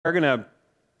We're going to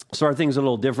start things a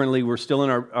little differently. We're still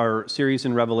in our series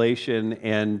in Revelation,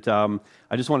 and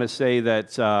I just want to say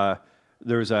that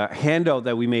there's a handout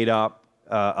that we made up,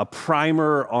 a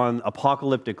primer on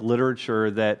apocalyptic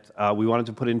literature that we wanted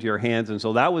to put into your hands, and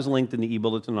so that was linked in the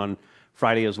e-bulletin on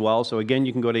Friday as well. So again,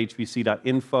 you can go to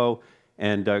hvc.info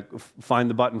and find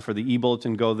the button for the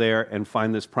e-bulletin, go there and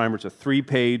find this primer. It's a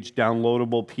 3-page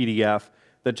downloadable PDF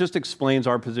that just explains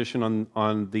our position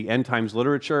on the end times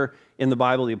literature in the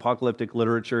Bible, the apocalyptic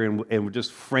literature, and we'll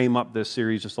just frame up this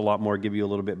series just a lot more, give you a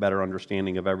little bit better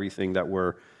understanding of everything that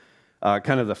we're,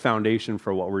 kind of the foundation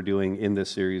for what we're doing in this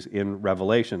series in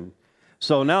Revelation.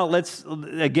 So now let's,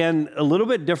 again, a little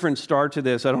bit different start to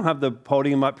this. I don't have the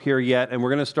podium up here yet, and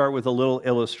we're going to start with a little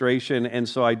illustration. And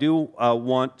so I do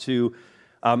want to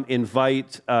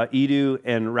invite Edu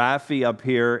and Rafi up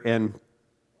here and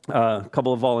a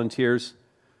couple of volunteers.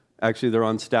 Actually, they're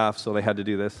on staff, so they had to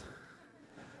do this.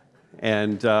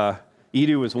 And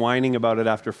Edu was whining about it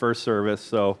after first service,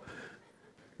 so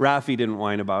Rafi didn't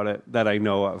whine about it that I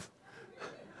know of.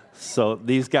 So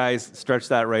these guys, stretch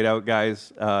that right out,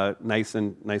 guys. Nice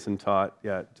and taut.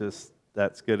 Yeah, just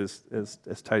that's good as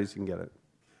tight as you can get it.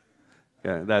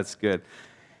 Yeah, that's good.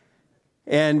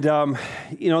 And,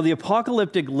 the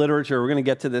apocalyptic literature, we're going to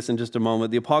get to this in just a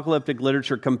moment. The apocalyptic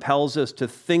literature compels us to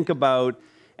think about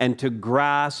and to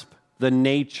grasp the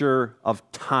nature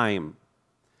of time.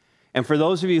 And for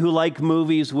those of you who like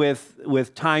movies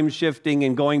with time shifting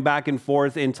and going back and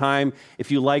forth in time, if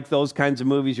you like those kinds of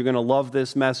movies, you're going to love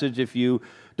this message. If you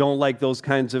don't like those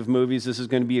kinds of movies, this is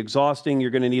going to be exhausting. You're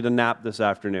going to need a nap this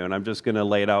afternoon. I'm just going to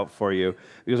lay it out for you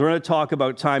because we're going to talk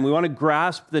about time. We want to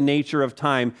grasp the nature of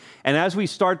time. And as we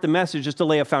start the message, just to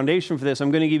lay a foundation for this,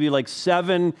 I'm going to give you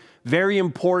 7 very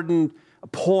important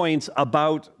points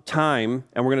about time,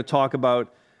 and we're going to talk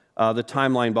about the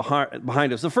timeline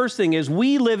behind us. The first thing is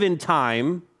we live in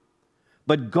time,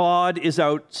 but God is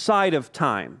outside of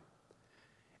time.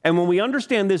 And when we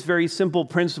understand this very simple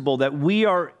principle that we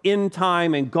are in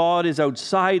time and God is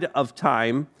outside of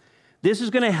time, this is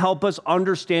going to help us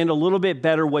understand a little bit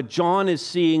better what John is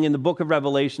seeing in the book of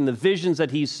Revelation, the visions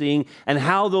that he's seeing, and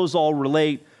how those all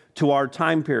relate to our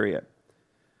time period.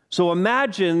 So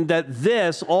imagine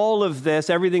that all of this,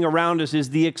 everything around us is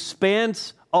the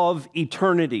expanse of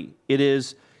eternity. It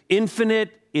is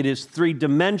infinite, it is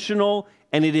 3-dimensional,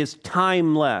 and it is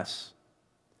timeless.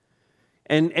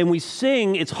 And we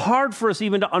sing, it's hard for us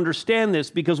even to understand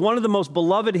this because one of the most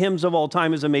beloved hymns of all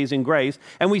time is Amazing Grace.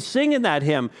 And we sing in that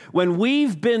hymn, when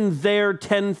we've been there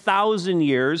 10,000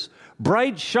 years,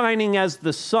 bright shining as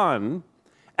the sun.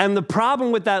 And the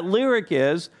problem with that lyric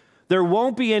is, there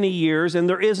won't be any years and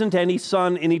there isn't any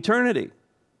sun in eternity.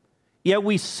 Yet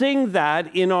we sing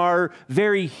that in our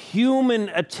very human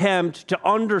attempt to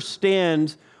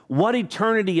understand what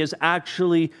eternity is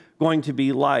actually going to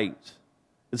be like.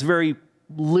 It's a very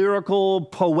lyrical,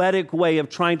 poetic way of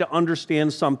trying to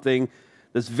understand something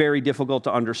that's very difficult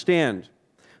to understand.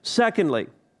 Secondly,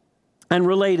 and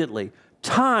relatedly,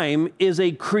 time is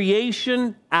a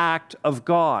creation act of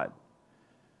God.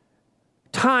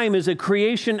 Time is a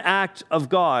creation act of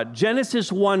God.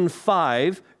 Genesis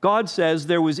 1:5, God says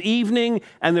there was evening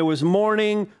and there was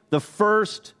morning the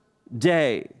first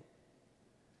day.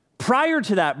 Prior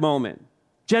to that moment,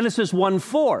 Genesis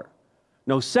 1:4,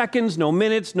 no seconds, no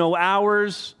minutes, no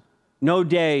hours, no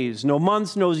days, no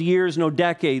months, no years, no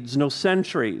decades, no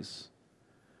centuries.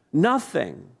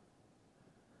 Nothing.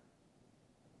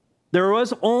 There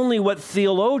was only what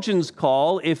theologians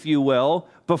call, if you will,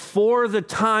 before the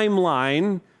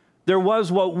timeline, there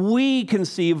was what we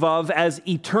conceive of as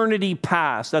eternity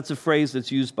past. That's a phrase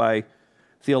that's used by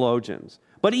theologians.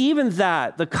 But even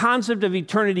that, the concept of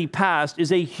eternity past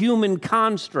is a human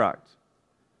construct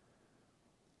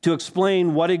to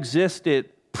explain what existed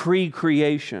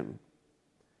pre-creation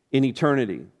in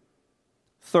eternity.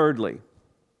 Thirdly,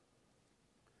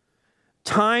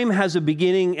 time has a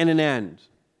beginning and an end.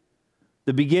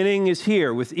 The beginning is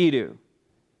here with Edu.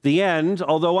 The end,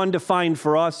 although undefined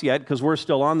for us yet, because we're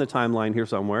still on the timeline here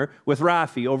somewhere, with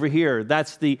Rafi over here.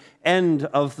 That's the end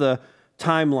of the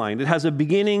timeline. It has a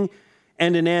beginning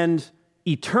and an end.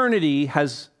 Eternity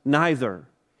has neither.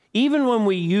 Even when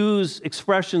we use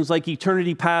expressions like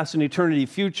eternity past and eternity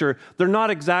future, they're not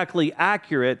exactly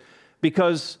accurate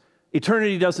because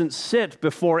eternity doesn't sit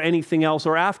before anything else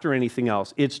or after anything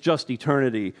else. It's just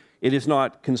eternity. It is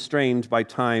not constrained by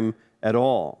time at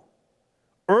all.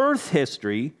 Earth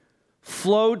history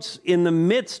floats in the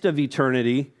midst of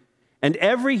eternity, and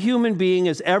every human being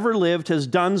has ever lived has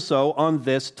done so on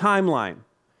this timeline.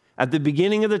 At the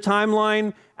beginning of the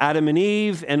timeline, Adam and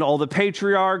Eve and all the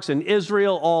patriarchs and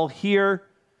Israel all here.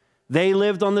 They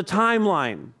lived on the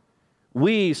timeline.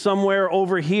 We, somewhere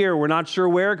over here, we're not sure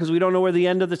where because we don't know where the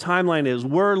end of the timeline is.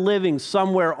 We're living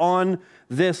somewhere on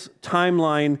this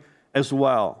timeline as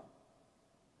well.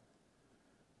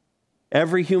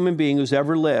 Every human being who's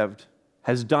ever lived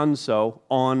has done so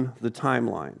on the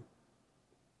timeline.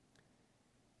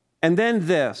 And then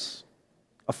this,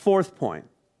 a fourth point.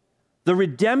 The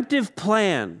redemptive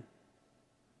plan,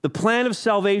 the plan of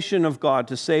salvation of God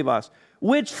to save us,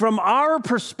 which from our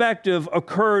perspective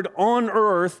occurred on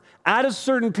earth at a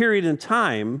certain period in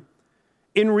time,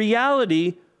 in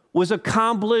reality was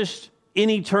accomplished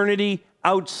in eternity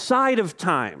outside of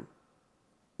time.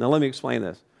 Now let me explain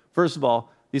this. First of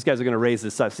all, these guys are going to raise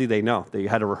this up. See, they know. They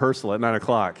had a rehearsal at 9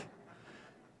 o'clock.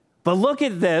 But look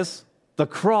at this, the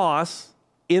cross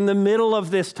in the middle of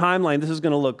this timeline. This is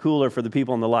going to look cooler for the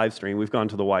people on the live stream. We've gone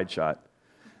to the wide shot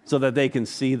so that they can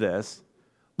see this.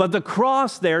 But the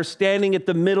cross there standing at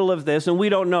the middle of this, and we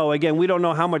don't know, again, we don't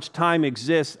know how much time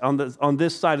exists on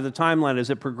this side of the timeline as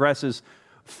it progresses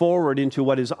forward into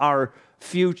what is our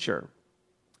future.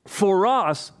 For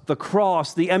us, the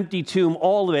cross, the empty tomb,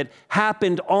 all of it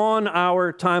happened on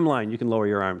our timeline. You can lower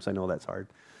your arms. I know that's hard.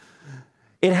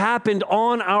 It happened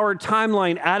on our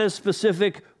timeline at a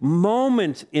specific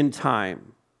moment in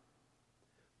time.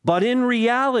 But in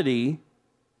reality,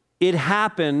 it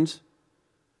happened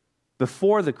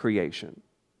before the creation.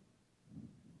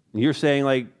 You're saying,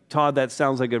 like, Todd, that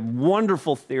sounds like a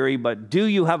wonderful theory, but do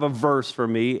you have a verse for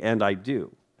me? And I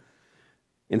do.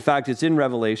 In fact, it's in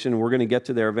Revelation, and we're going to get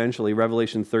to there eventually,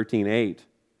 Revelation 13:8,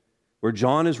 where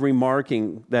John is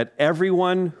remarking that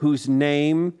everyone whose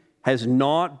name has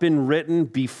not been written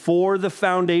before the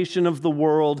foundation of the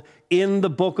world in the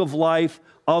book of life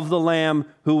of the Lamb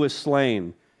who was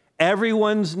slain.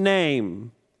 Everyone's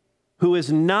name who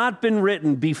has not been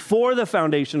written before the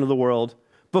foundation of the world,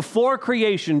 before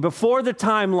creation, before the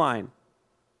timeline,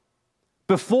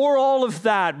 before all of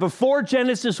that, before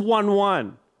Genesis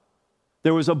 1:1,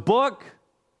 there was a book,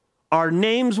 our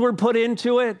names were put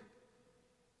into it,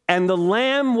 and the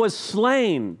Lamb was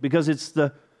slain because it's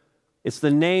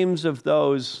the names of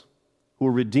those who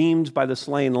were redeemed by the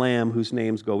slain Lamb whose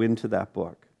names go into that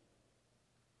book.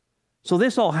 So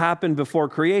this all happened before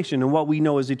creation and what we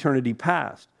know as eternity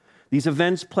past. These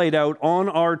events played out on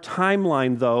our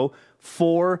timeline, though,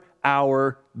 for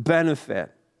our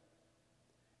benefit.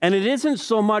 And it isn't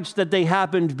so much that they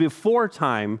happened before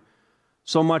time,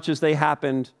 so much as they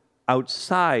happened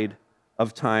outside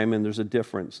of time, and there's a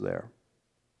difference there.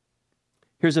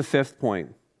 Here's a fifth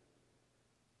point.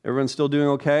 Everyone still doing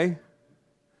okay?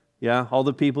 Yeah, all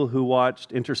the people who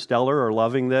watched Interstellar are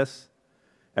loving this.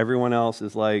 Everyone else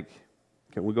is like,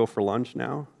 can we go for lunch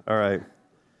now? All right.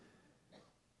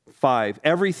 5,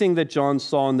 everything that John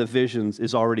saw in the visions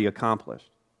is already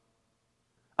accomplished.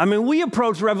 I mean, we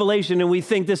approach Revelation and we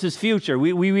think this is future.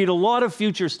 We read a lot of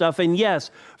future stuff, and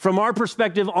yes, from our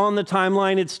perspective on the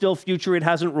timeline, it's still future. It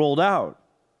hasn't rolled out.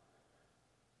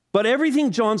 But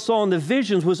everything John saw in the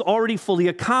visions was already fully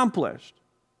accomplished.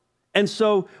 And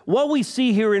so what we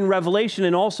see here in Revelation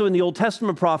and also in the Old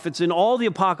Testament prophets, in all the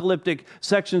apocalyptic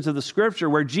sections of the Scripture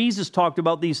where Jesus talked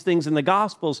about these things in the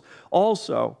Gospels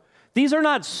also, these are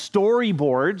not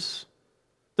storyboards.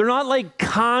 They're not like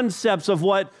concepts of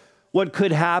what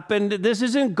could happen. This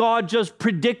isn't God just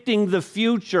predicting the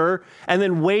future and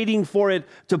then waiting for it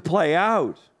to play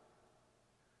out.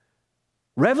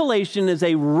 Revelation is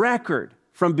a record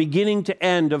from beginning to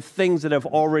end of things that have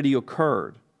already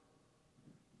occurred.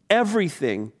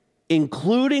 Everything,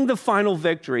 including the final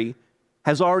victory,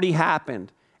 has already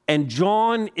happened. And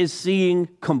John is seeing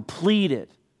completed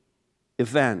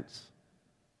events.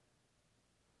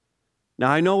 Now,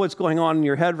 I know what's going on in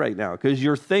your head right now because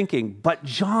you're thinking, but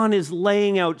John is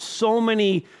laying out so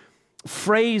many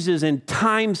phrases and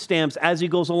timestamps as he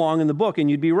goes along in the book,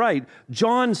 and you'd be right.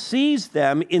 John sees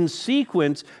them in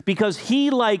sequence because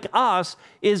he, like us,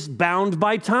 is bound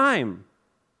by time.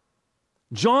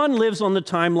 John lives on the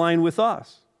timeline with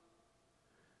us.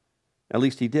 At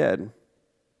least he did.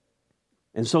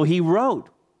 And so he wrote.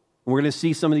 We're going to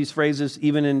see some of these phrases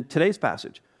even in today's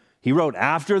passage. He wrote,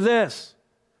 after this.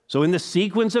 So in the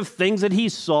sequence of things that he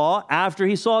saw, after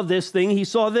he saw this thing, he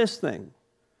saw this thing.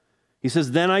 He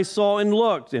says, then I saw and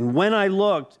looked, and when I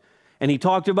looked, and he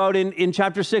talked about in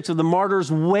chapter 6 of the martyrs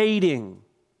waiting.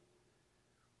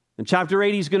 In chapter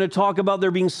 8, he's going to talk about there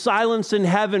being silence in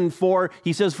heaven for,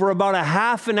 he says, for about a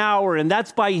half an hour, and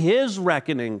that's by his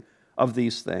reckoning of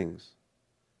these things.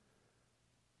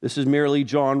 This is merely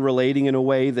John relating in a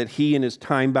way that he and his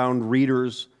time-bound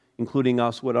readers, including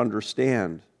us, would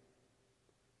understand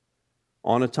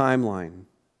on a timeline.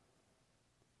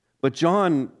 But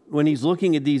John, when he's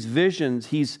looking at these visions,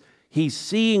 he's He's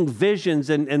seeing visions,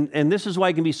 and this is why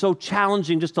it can be so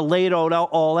challenging just to lay it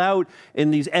all out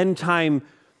in these end time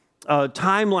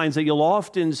timelines that you'll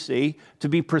often see, to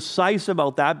be precise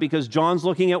about that, because John's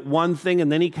looking at one thing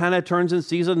and then he kind of turns and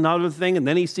sees another thing and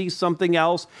then he sees something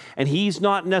else, and he's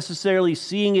not necessarily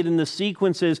seeing it in the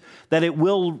sequences that it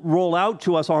will roll out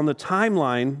to us on the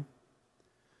timeline.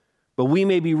 But we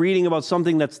may be reading about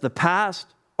something that's the past,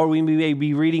 or we may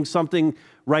be reading something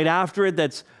right after it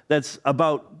that's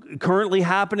about currently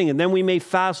happening, and then we may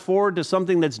fast forward to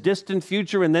something that's distant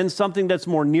future and then something that's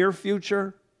more near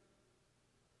future.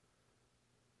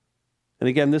 And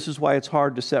again, this is why it's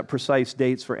hard to set precise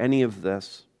dates for any of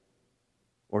this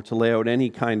or to lay out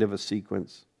any kind of a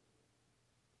sequence.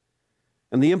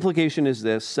 And the implication is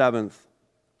this, seventh.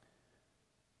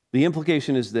 The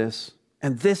implication is this,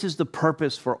 and this is the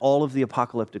purpose for all of the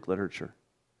apocalyptic literature.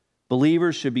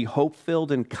 Believers should be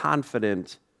hope-filled and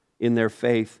confident in their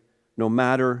faith, no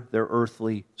matter their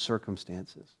earthly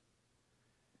circumstances.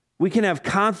 We can have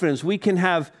confidence. We can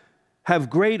have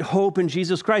great hope in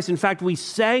Jesus Christ. In fact, we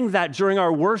sang that during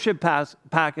our worship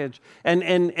package. And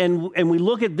we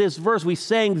look at this verse. We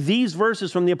sang these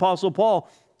verses from the Apostle Paul.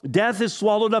 Death is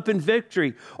swallowed up in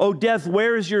victory. Oh, death,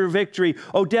 where is your victory?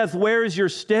 Oh, death, where is your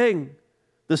sting?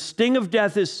 The sting of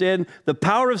death is sin. The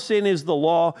power of sin is the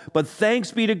law. But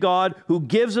thanks be to God who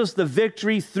gives us the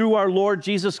victory through our Lord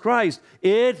Jesus Christ.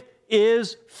 It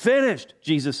is finished,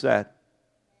 Jesus said.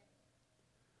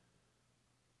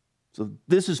 So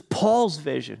this is Paul's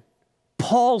vision.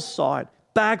 Paul saw it.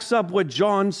 Backs up what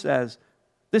John says.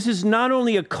 This is not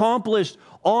only accomplished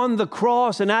on the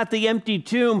cross and at the empty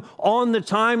tomb on the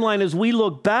timeline as we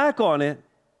look back on it,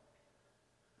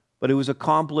 but it was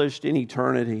accomplished in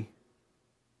eternity.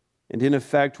 And in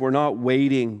effect, we're not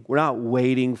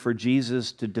waiting for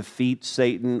Jesus to defeat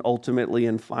Satan ultimately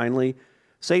and finally.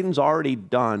 Satan's already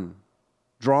done,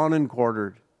 drawn and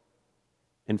quartered,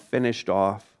 and finished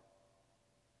off.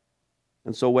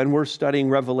 And so when we're studying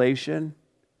Revelation,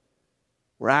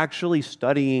 we're actually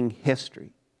studying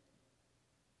history,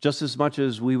 just as much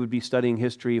as we would be studying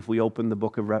history if we opened the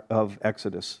book of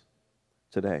Exodus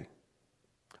today.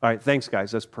 All right, thanks,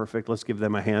 guys. That's perfect. Let's give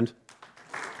them a hand.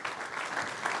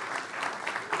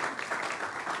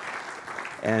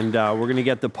 And we're going to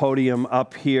get the podium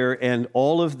up here, and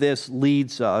all of this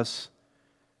leads us.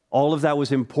 All of that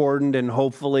was important, and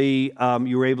hopefully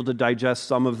you were able to digest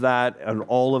some of that and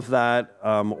all of that,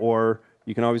 or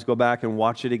you can always go back and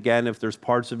watch it again if there's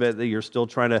parts of it that you're still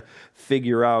trying to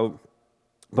figure out.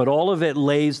 But all of it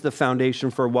lays the foundation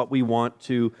for what we want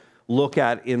to look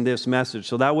at in this message.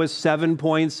 So that was 7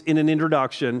 points in an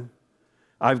introduction.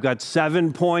 I've got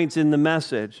 7 points in the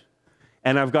message,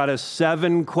 and I've got a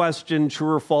 7-question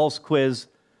true or false quiz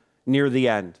near the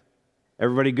end.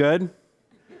 Everybody good?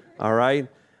 All right.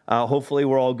 Hopefully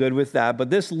we're all good with that. But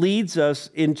this leads us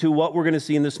into what we're going to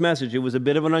see in this message. It was a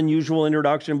bit of an unusual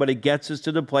introduction, but it gets us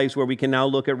to the place where we can now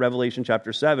look at Revelation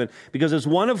chapter 7. Because as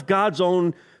one of God's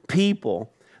own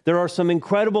people, there are some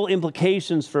incredible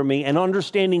implications for me, and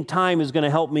understanding time is going to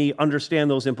help me understand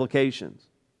those implications.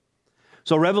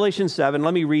 So Revelation 7,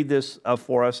 let me read this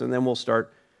for us, and then we'll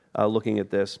start looking at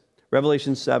this.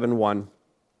 Revelation 7:1.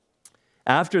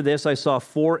 After this, I saw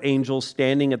 4 angels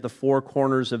standing at the 4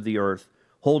 corners of the earth,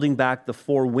 holding back the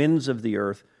 4 winds of the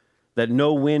earth, that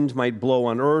no wind might blow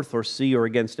on earth or sea or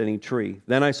against any tree.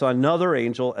 Then I saw another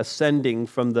angel ascending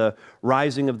from the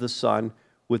rising of the sun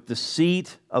with the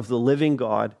seat of the living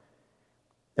God,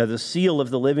 the seal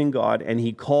of the living God, and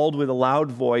he called with a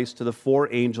loud voice to the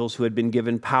 4 angels who had been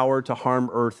given power to harm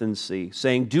earth and sea,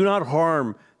 saying, "Do not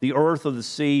harm the earth or the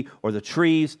sea or the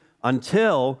trees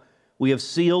until we have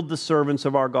sealed the servants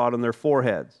of our God on their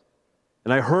foreheads."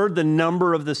 And I heard the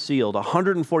number of the sealed,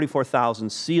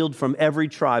 144,000 sealed from every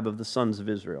tribe of the sons of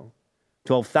Israel.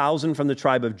 12,000 from the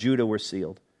tribe of Judah were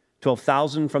sealed.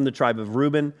 12,000 from the tribe of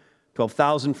Reuben.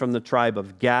 12,000 from the tribe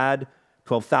of Gad.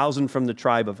 12,000 from the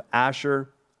tribe of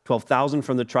Asher. 12,000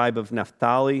 from the tribe of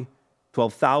Naphtali.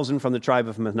 12,000 from the tribe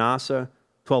of Manasseh.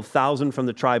 12,000 from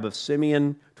the tribe of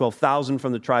Simeon. 12,000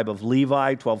 from the tribe of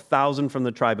Levi. 12,000 from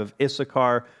the tribe of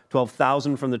Issachar.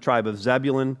 12,000 from the tribe of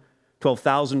Zebulun.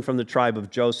 12,000 from the tribe of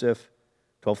Joseph,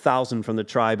 12,000 from the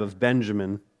tribe of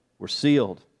Benjamin were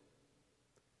sealed.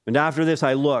 And after this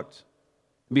I looked,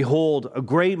 and behold, a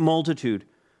great multitude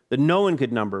that no one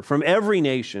could number, from every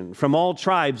nation, from all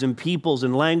tribes and peoples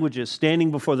and languages, standing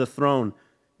before the throne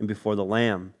and before the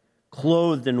Lamb,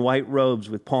 clothed in white robes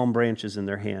with palm branches in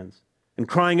their hands, and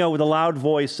crying out with a loud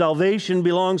voice, "Salvation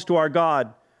belongs to our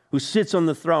God, who sits on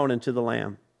the throne, and to the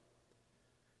Lamb."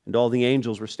 And all the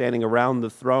angels were standing around the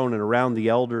throne and around the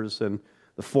elders, and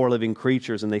the four living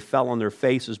creatures, and they fell on their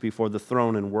faces before the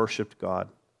throne and worshiped God,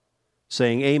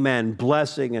 saying, Amen,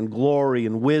 blessing and glory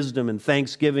and wisdom and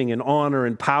thanksgiving and honor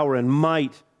and power and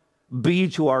might be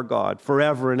to our God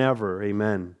forever and ever.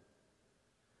 Amen.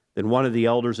 Then one of the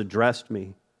elders addressed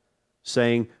me,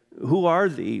 saying, Who are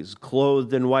these,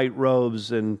 clothed in white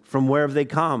robes, and from where have they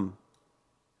come?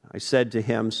 I said to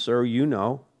him, Sir, you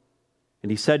know. And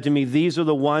he said to me, These are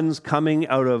the ones coming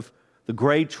out of the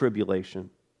great tribulation.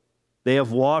 They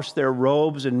have washed their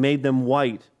robes and made them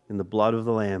white in the blood of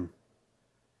the Lamb.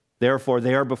 Therefore,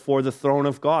 they are before the throne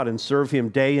of God and serve him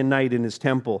day and night in his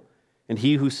temple. And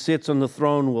he who sits on the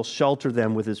throne will shelter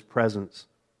them with his presence.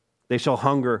 They shall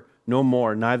hunger no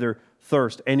more, neither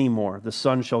thirst any more. The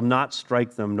sun shall not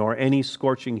strike them, nor any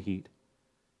scorching heat.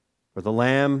 For the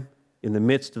Lamb in the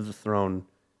midst of the throne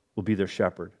will be their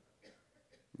shepherd.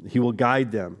 He will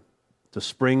guide them to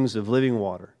springs of living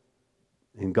water,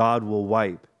 and God will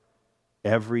wipe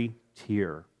every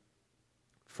tear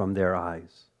from their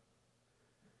eyes.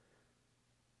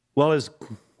 Well, as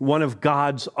one of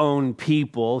God's own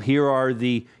people, here are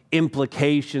the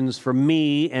implications for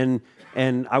me, and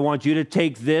I want you to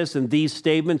take this and these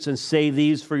statements and say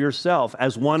these for yourself.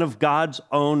 As one of God's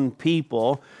own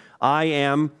people, I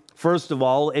am, first of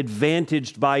all,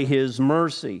 advantaged by his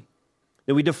mercy.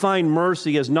 That we define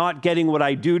mercy as not getting what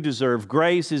I do deserve.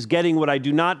 Grace is getting what I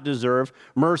do not deserve.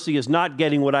 Mercy is not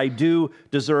getting what I do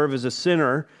deserve as a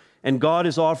sinner. And God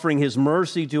is offering his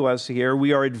mercy to us here.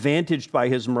 We are advantaged by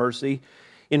his mercy.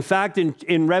 In fact,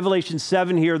 in Revelation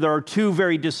 7 here, there are two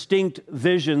very distinct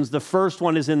visions. The first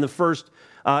one is in the first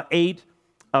 8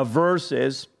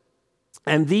 verses.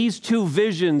 And these two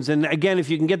visions, and again, if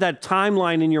you can get that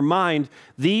timeline in your mind,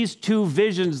 these two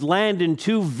visions land in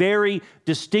two very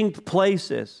distinct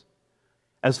places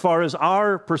as far as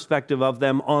our perspective of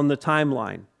them on the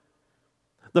timeline.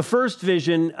 The first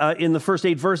vision in the first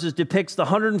 8 verses depicts the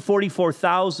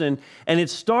 144,000, and it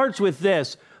starts with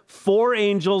this: 4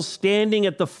 angels standing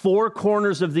at the 4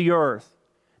 corners of the earth.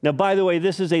 Now, by the way,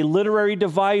 this is a literary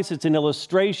device. It's an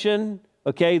illustration.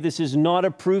 Okay, this is not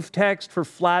a proof text for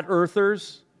flat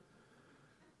earthers.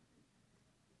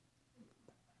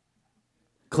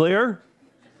 Clear?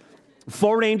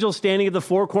 4 angels standing at the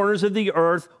 4 corners of the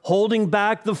earth, holding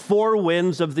back the 4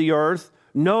 winds of the earth.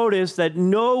 Notice that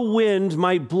no wind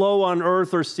might blow on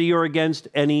earth or sea or against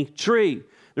any tree.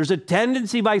 There's a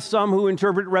tendency by some who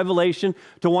interpret Revelation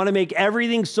to want to make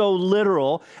everything so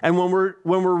literal. And when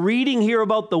we're reading here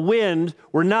about the wind,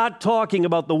 we're not talking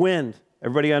about the wind.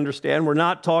 Everybody understand? We're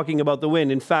not talking about the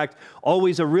wind. In fact,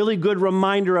 always a really good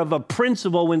reminder of a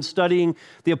principle when studying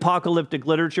the apocalyptic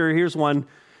literature. Here's one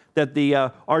that the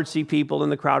artsy people in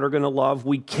the crowd are going to love.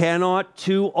 We cannot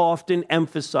too often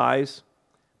emphasize,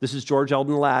 this is George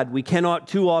Eldon Ladd, we cannot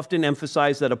too often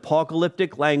emphasize that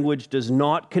apocalyptic language does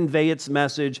not convey its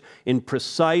message in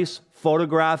precise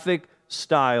photographic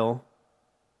style,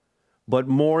 but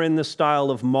more in the style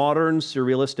of modern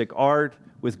surrealistic art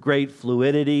with great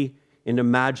fluidity and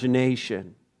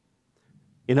imagination.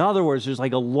 In other words, there's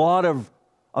like a lot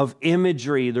of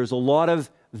imagery, there's a lot of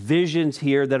visions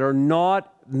here that are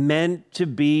not meant to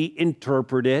be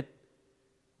interpreted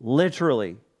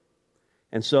literally.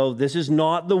 And so this is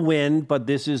not the wind, but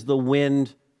this is the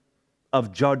wind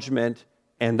of judgment.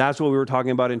 And that's what we were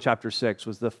talking about in chapter 6,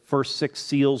 was the first 6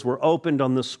 seals were opened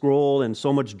on the scroll, and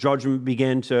so much judgment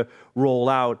began to roll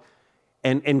out.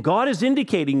 And God is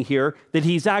indicating here that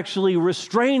he's actually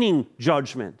restraining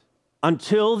judgment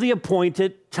until the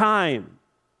appointed time.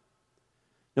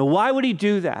 Now, why would he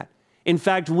do that? In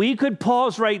fact, we could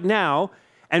pause right now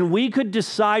and we could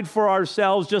decide for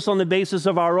ourselves just on the basis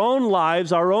of our own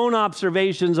lives, our own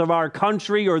observations of our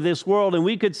country or this world, and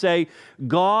we could say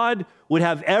God would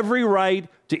have every right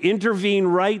to intervene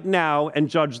right now and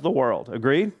judge the world.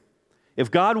 Agreed? If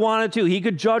God wanted to, he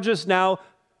could judge us now.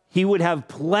 He would have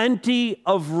plenty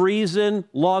of reason,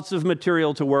 lots of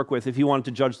material to work with if he wanted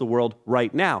to judge the world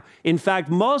right now. In fact,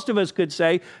 most of us could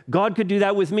say God could do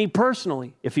that with me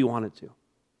personally if he wanted to.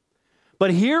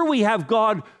 But here we have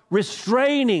God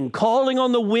restraining, calling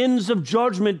on the winds of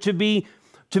judgment to be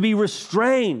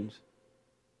restrained.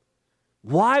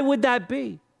 Why would that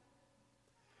be?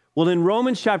 Well, in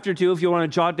Romans chapter 2, if you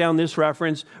want to jot down this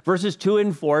reference, verses 2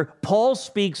 and 4, Paul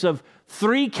speaks of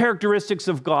 3 characteristics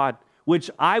of God, which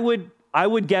I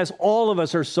would guess all of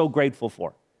us are so grateful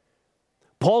for.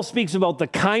 Paul speaks about the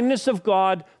kindness of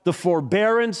God, the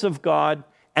forbearance of God,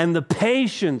 and the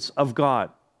patience of God.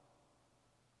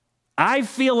 I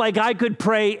feel like I could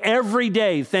pray every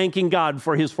day thanking God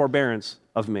for his forbearance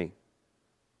of me.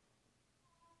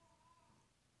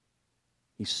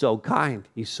 He's so kind.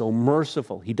 He's so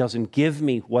merciful. He doesn't give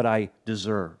me what I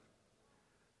deserve.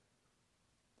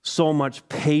 so much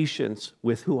patience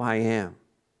with who I am.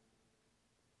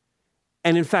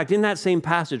 And in fact, in that same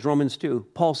passage, Romans 2,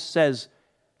 Paul says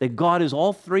that God is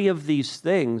all three of these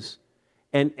things,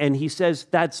 and he says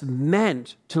that's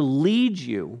meant to lead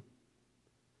you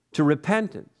to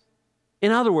repentance.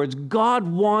 In other words, God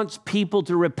wants people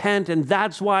to repent, and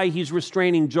that's why he's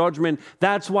restraining judgment.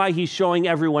 That's why he's showing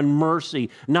everyone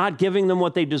mercy, not giving them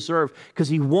what they deserve, because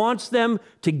he wants them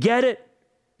to get it.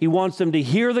 He wants them to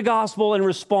hear the gospel and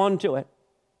respond to it.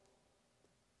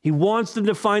 He wants them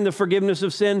to find the forgiveness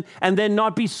of sin and then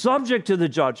not be subject to the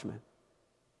judgment.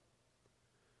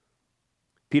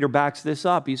 Peter backs this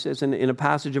up. He says in a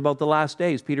passage about the last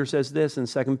days, Peter says this in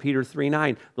 2 Peter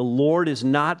 3:9, the Lord is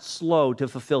not slow to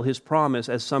fulfill his promise,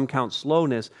 as some count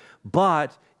slowness,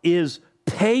 but is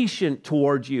patient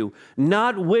towards you,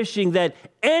 not wishing that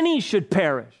any should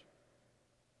perish,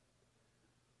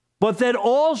 but that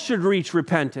all should reach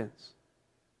repentance.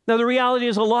 Now, the reality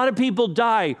is a lot of people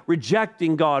die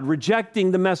rejecting God,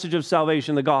 rejecting the message of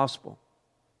salvation, the gospel.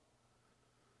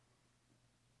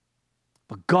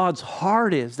 But God's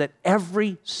heart is that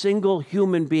every single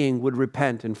human being would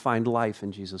repent and find life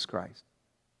in Jesus Christ.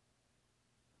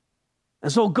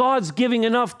 And so God's giving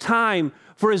enough time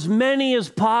for as many as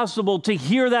possible to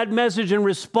hear that message and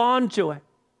respond to it.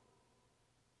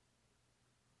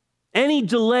 Any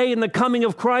delay in the coming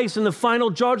of Christ and the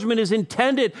final judgment is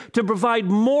intended to provide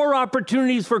more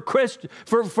opportunities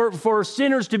for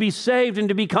sinners to be saved and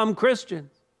to become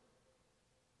Christians.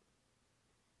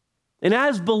 And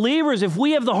as believers, if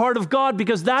we have the heart of God,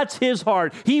 because that's his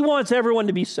heart, he wants everyone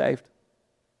to be saved.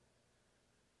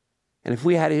 And if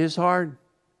we had his heart,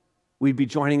 we'd be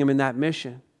joining him in that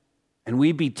mission. And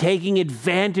we'd be taking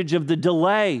advantage of the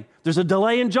delay. There's a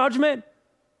delay in judgment.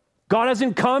 God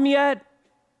hasn't come yet.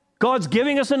 God's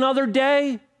giving us another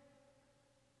day.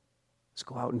 Let's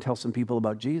go out and tell some people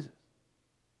about Jesus.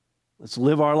 Let's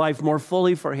live our life more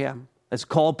fully for him. Let's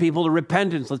call people to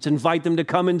repentance. Let's invite them to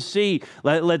come and see.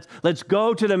 Let's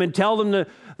go to them and tell them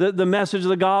the message of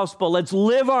the gospel. Let's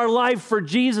live our life for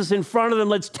Jesus in front of them.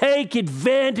 Let's take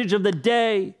advantage of the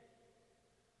day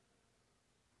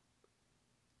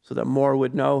so that more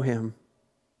would know him.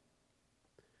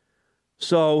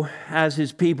 So, as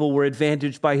his people were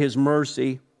advantaged by his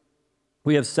mercy,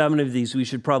 we have 7 of these. We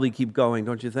should probably keep going,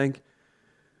 don't you think?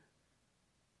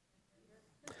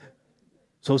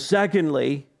 So,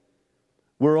 secondly,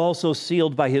 we're also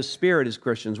sealed by his Spirit as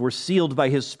Christians. We're sealed by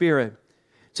his Spirit.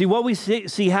 See, what we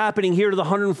see happening here to the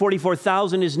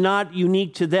 144,000 is not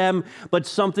unique to them, but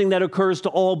something that occurs to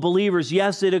all believers.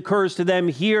 Yes, it occurs to them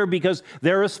here because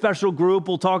they're a special group.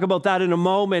 We'll talk about that in a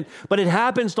moment. But it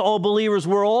happens to all believers.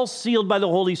 We're all sealed by the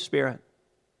Holy Spirit.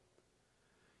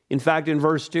 In fact, in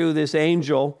verse 2, this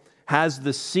angel has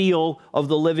the seal of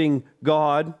the living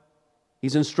God.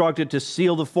 He's instructed to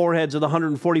seal the foreheads of the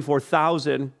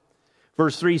 144,000.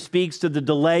 Verse 3 speaks to the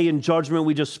delay in judgment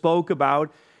we just spoke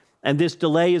about. And this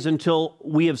delay is until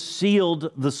we have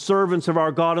sealed the servants of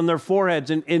our God on their foreheads.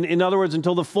 In other words,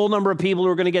 until the full number of people who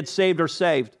are going to get saved are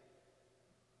saved.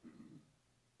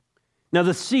 Now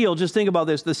the seal, just think about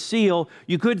this. The seal,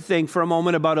 you could think for a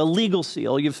moment about a legal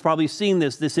seal. You've probably seen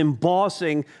this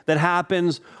embossing that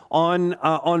happens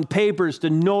on papers to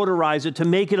notarize it, to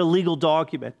make it a legal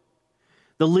document.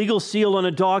 The legal seal on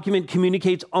a document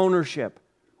communicates ownership,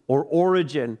 or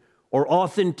origin, or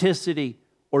authenticity,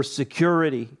 or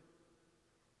security.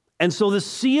 And so the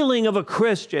sealing of a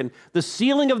Christian, the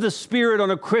sealing of the Spirit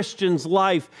on a Christian's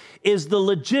life is the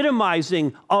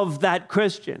legitimizing of that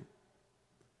Christian.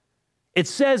 It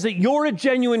says that you're a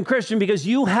genuine Christian because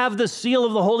you have the seal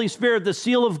of the Holy Spirit, the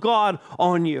seal of God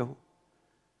on you.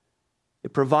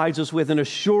 It provides us with an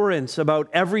assurance about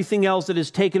everything else that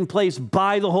has taken place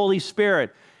by the Holy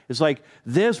Spirit. It's like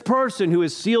this person who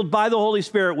is sealed by the Holy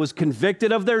Spirit was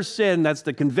convicted of their sin. That's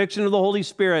the conviction of the Holy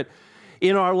Spirit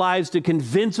in our lives to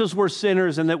convince us we're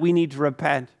sinners and that we need to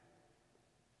repent.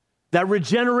 That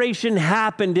regeneration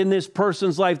happened in this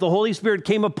person's life. The Holy Spirit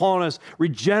came upon us,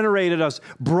 regenerated us,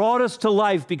 brought us to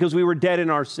life because we were dead in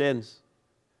our sins.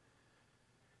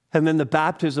 And then the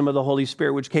baptism of the Holy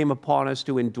Spirit, which came upon us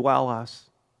to indwell us.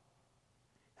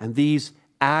 And these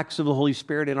acts of the Holy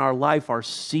Spirit in our life are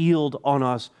sealed on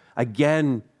us,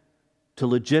 again, to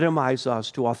legitimize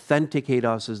us, to authenticate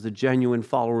us as the genuine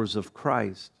followers of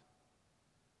Christ.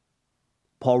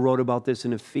 Paul wrote about this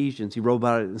in Ephesians. He wrote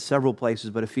about it in several places,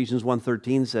 but Ephesians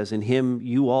 1:13 says, "In him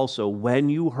you also, when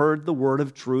you heard the word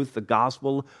of truth, the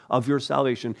gospel of your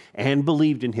salvation, and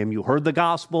believed in him," you heard the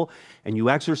gospel and you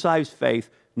exercised faith.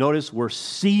 Notice, we're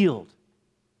sealed.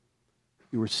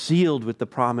 You were sealed with the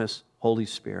promised Holy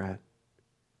Spirit.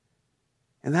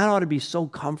 And that ought to be so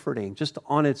comforting, just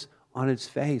on its on its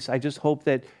face. I just hope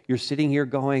that you're sitting here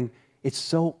going, it's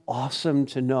so awesome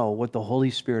to know what the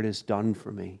Holy Spirit has done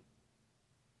for me.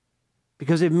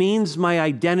 Because it means my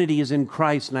identity is in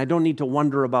Christ, and I don't need to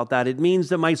wonder about that. It means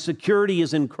that my security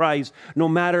is in Christ, no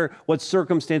matter what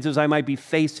circumstances I might be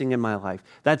facing in my life.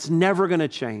 That's never going to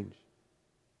change.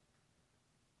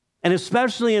 And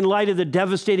especially in light of the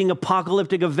devastating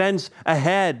apocalyptic events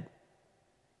ahead.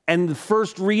 And the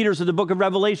first readers of the book of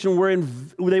Revelation were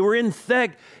in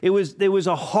thick. It was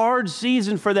a hard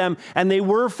season for them, and they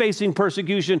were facing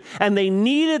persecution, and they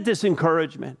needed this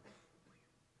encouragement.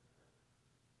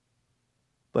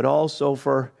 But also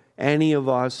for any of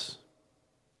us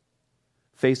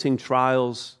facing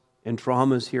trials and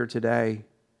traumas here today,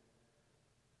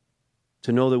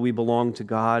 to know that we belong to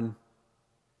God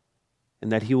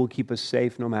and that He will keep us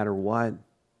safe no matter what.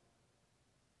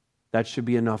 That should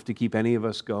be enough to keep any of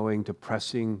us going, to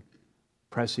pressing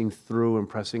through and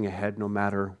pressing ahead no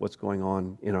matter what's going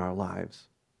on in our lives.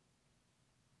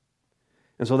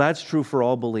 And so that's true for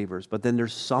all believers. But then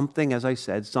there's something, as I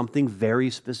said, something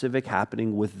very specific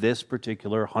happening with this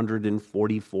particular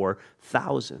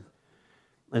 144,000.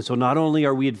 And so not only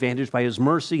are we advantaged by His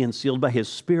mercy and sealed by His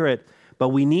Spirit, but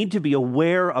we need to be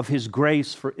aware of His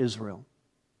grace for Israel.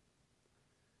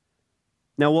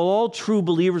 Now, while all true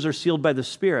believers are sealed by the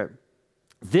Spirit,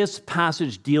 this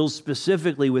passage deals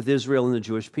specifically with Israel and the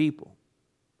Jewish people.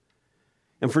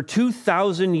 And for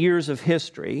 2,000 years of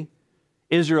history,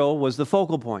 Israel was the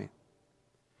focal point.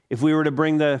 If we were to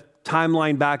bring the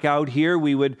timeline back out here,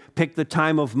 we would pick the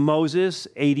time of Moses,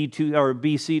 82 or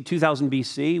BC, 2000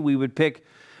 BC. We would pick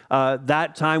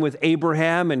that time with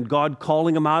Abraham and God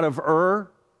calling him out of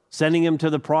Ur, sending him to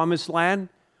the promised land,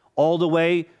 all the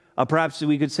way, perhaps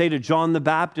we could say, to John the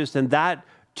Baptist. And that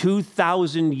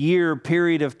 2,000-year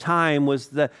period of time was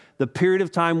the period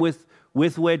of time with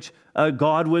which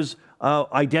God was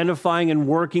identifying and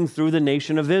working through the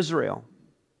nation of Israel.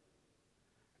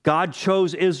 God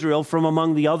chose Israel from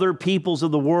among the other peoples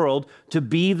of the world to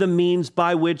be the means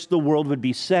by which the world would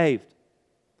be saved.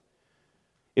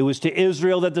 It was to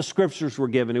Israel that the scriptures were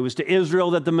given. It was to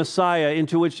Israel that the Messiah,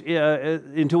 into which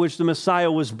the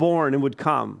Messiah was born and would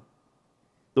come.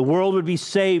 The world would be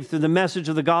saved through the message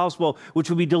of the gospel, which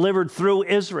would be delivered through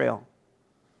Israel.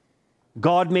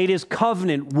 God made His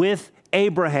covenant with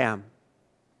Abraham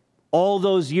all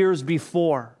those years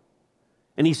before.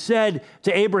 And He said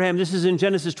to Abraham, this is in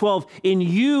Genesis 12, in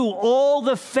you all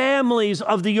the families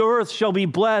of the earth shall be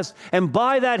blessed. And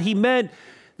by that He meant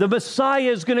the Messiah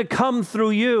is going to come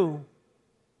through you.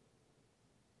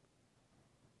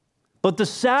 But the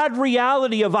sad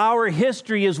reality of our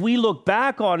history as we look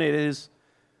back on it is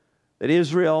that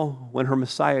Israel, when her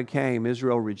Messiah came,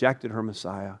 Israel rejected her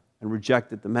Messiah and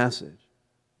rejected the message.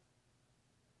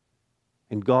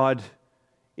 And God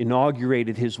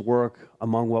inaugurated His work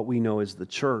among what we know as the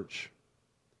church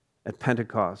at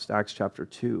Pentecost, Acts chapter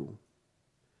 2.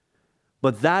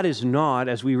 But that is not,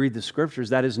 as we read the scriptures,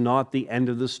 that is not the end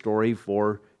of the story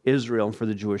for Israel and for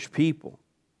the Jewish people.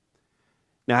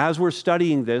 Now, as we're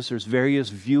studying this, there's various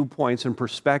viewpoints and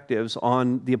perspectives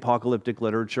on the apocalyptic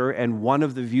literature, and one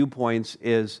of the viewpoints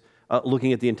is,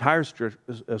 looking at the entire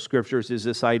scriptures, is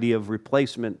this idea of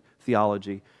replacement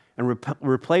theology. And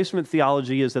replacement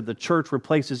theology is that the church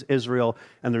replaces Israel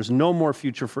and there's no more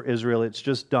future for Israel. It's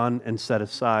just done and set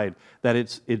aside.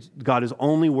 That God is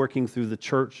only working through the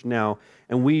church now.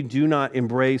 And we do not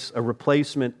embrace a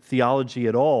replacement theology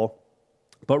at all,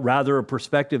 but rather a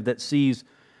perspective that sees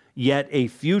yet a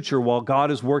future. While God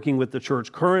is working with the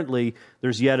church currently,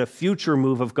 there's yet a future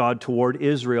move of God toward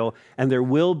Israel. And there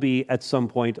will be, at some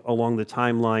point along the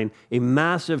timeline, a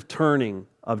massive turning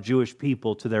of Jewish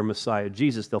people to their Messiah,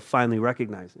 Jesus. They'll finally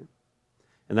recognize Him.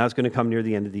 And that's going to come near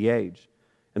the end of the age.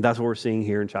 And that's what we're seeing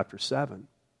here in chapter 7.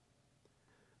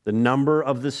 The number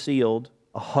of the sealed,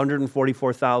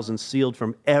 144,000 sealed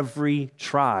from every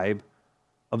tribe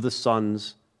of the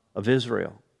sons of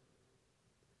Israel.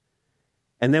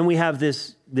 And then we have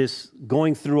this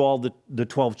going through all the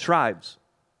 12 tribes.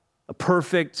 A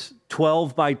perfect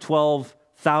 12 by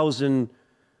 12,000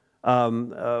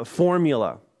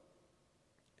 formula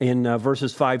in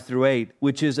verses 5 through 8,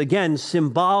 which is, again,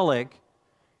 symbolic.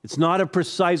 It's not a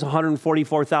precise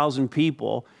 144,000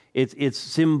 people. It's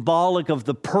symbolic of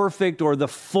the perfect or the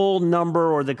full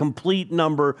number or the complete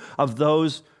number of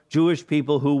those Jewish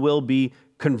people who will be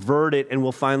converted and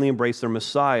will finally embrace their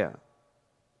Messiah.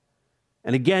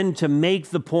 And again, to make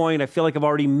the point, I feel like I've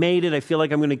already made it. I feel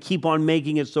like I'm going to keep on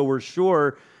making it so we're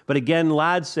sure. But again,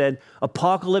 Ladd said,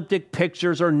 apocalyptic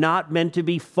pictures are not meant to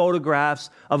be photographs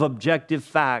of objective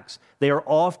facts. They are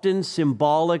often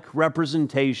symbolic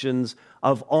representations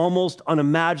of almost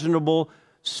unimaginable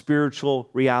spiritual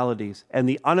realities. And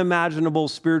the unimaginable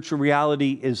spiritual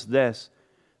reality is this: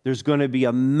 there's going to be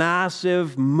a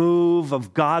massive move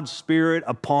of God's Spirit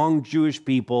upon Jewish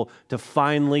people to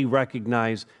finally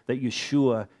recognize that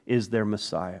Yeshua is their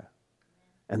Messiah.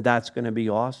 And that's going to be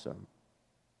awesome.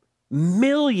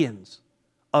 Millions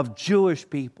of Jewish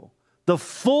people, the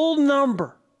full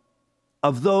number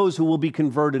of those who will be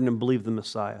converted and believe the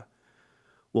Messiah,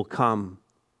 will come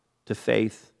to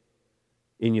faith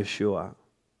in Yeshua.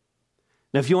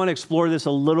 Now, if you want to explore this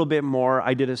a little bit more,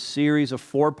 I did a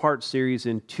 4-part series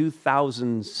in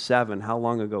 2007. How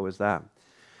long ago was that?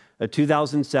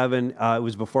 2007, it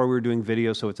was before we were doing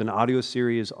video, so it's an audio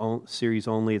series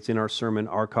only. It's in our sermon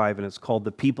archive, and it's called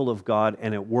The People of God,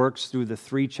 and it works through the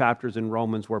 3 chapters in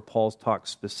Romans where Paul talks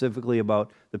specifically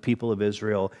about the people of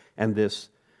Israel and this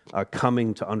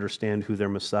coming to understand who their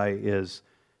Messiah is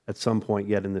at some point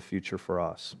yet in the future for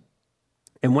us.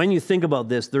 And when you think about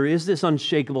this, there is this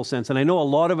unshakable sense, and I know a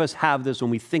lot of us have this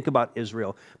when we think about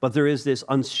Israel, but there is this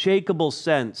unshakable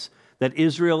sense that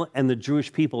Israel and the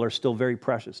Jewish people are still very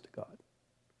precious to God.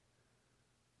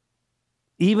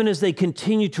 Even as they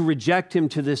continue to reject him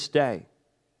to this day,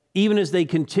 even as they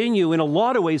continue in a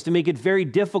lot of ways to make it very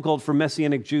difficult for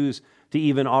Messianic Jews to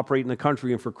even operate in the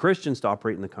country and for Christians to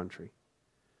operate in the country.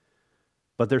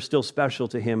 But they're still special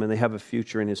to him, and they have a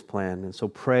future in his plan. And so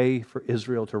pray for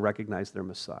Israel to recognize their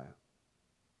Messiah.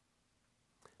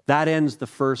 That ends the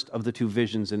first of the 2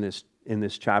 visions in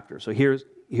this chapter. So here's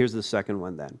the second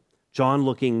one then. John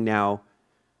looking now,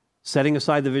 setting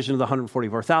aside the vision of the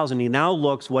 144,000, he now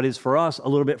looks what is for us a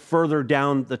little bit further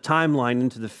down the timeline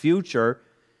into the future.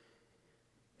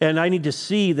 And I need to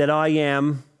see that I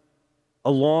am,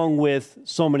 along with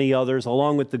so many others,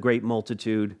 along with the great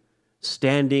multitude,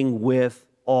 standing with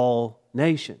all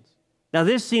nations. Now,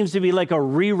 this seems to be like a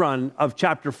rerun of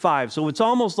chapter 5. So it's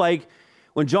almost like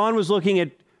when John was looking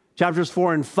at chapters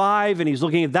 4 and 5, and he's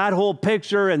looking at that whole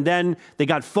picture, and then they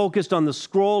got focused on the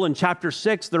scroll. In chapter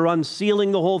 6, they're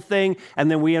unsealing the whole thing,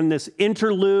 and then we end this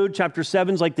interlude. Chapter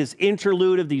 7 is like this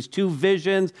interlude of these 2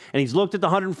 visions, and he's looked at the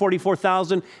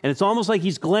 144,000, and it's almost like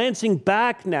he's glancing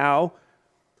back now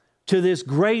to this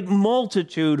great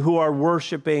multitude who are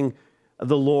worshiping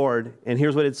the Lord. And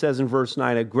here's what it says in verse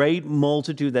 9, a great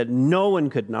multitude that no one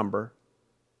could number.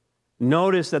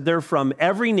 Notice that they're from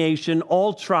every nation,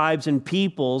 all tribes and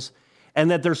peoples,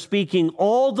 and that they're speaking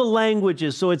all the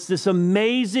languages. So it's this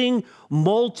amazing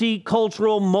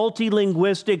multicultural,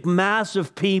 multilinguistic mass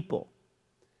of people.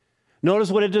 Notice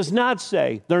what it does not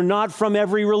say. They're not from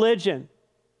every religion.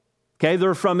 Okay,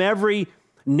 they're from every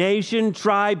nation,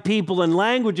 tribe, people, and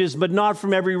languages, but not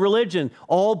from every religion.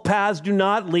 All paths do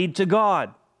not lead to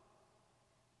God.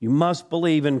 You must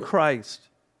believe in Christ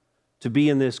to be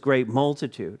in this great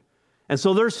multitude. And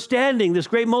so they're standing, this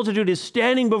great multitude is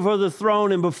standing before the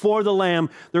throne and before the Lamb.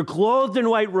 They're clothed in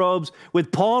white robes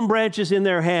with palm branches in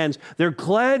their hands. They're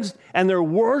cleansed and they're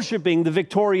worshiping the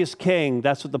victorious King.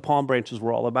 That's what the palm branches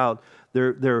were all about.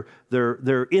 They're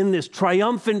in this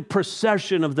triumphant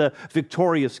procession of the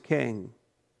victorious King.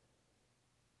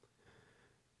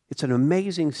 It's an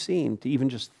amazing scene to even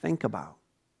just think about.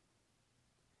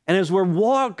 And as we're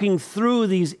walking through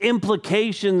these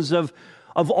implications of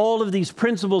all of these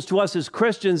principles to us as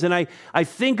Christians, and I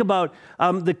think about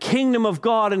the kingdom of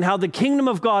God and how the kingdom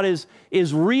of God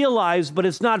is realized, but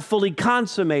it's not fully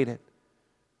consummated.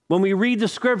 When we read the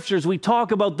scriptures, we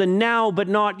talk about the now, but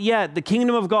not yet. The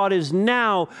kingdom of God is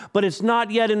now, but it's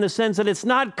not yet in the sense that it's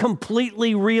not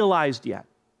completely realized yet.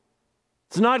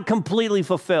 It's not completely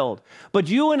fulfilled. But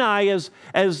you and I,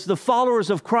 as the followers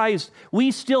of Christ, we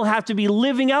still have to be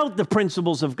living out the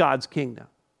principles of God's kingdom.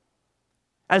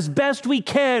 As best we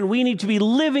can, we need to be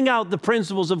living out the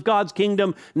principles of God's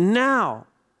kingdom now.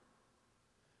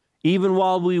 Even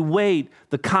while we wait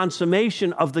the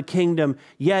consummation of the kingdom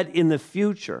yet in the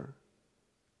future.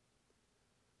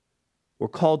 We're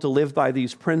called to live by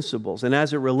these principles. And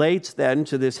as it relates then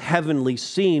to this heavenly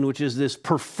scene, which is this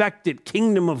perfected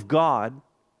kingdom of God,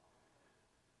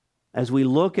 as we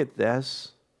look at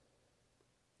this,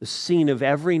 the scene of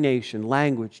every nation,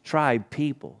 language, tribe,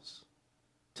 peoples,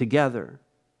 together.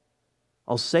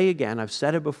 I'll say again, I've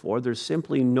said it before, there's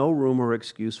simply no room or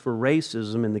excuse for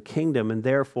racism in the kingdom, and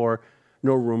therefore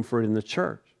no room for it in the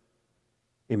church.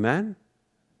 Amen?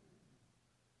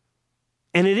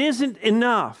 And it isn't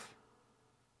enough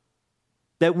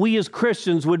that we as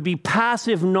Christians would be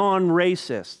passive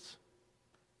non-racists.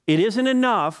 It isn't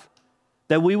enough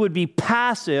that we would be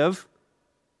passive,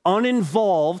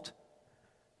 uninvolved,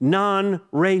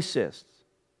 non-racists.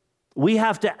 We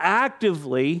have to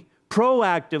actively,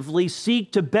 proactively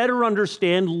seek to better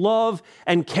understand, love,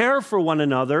 and care for one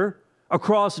another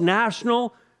across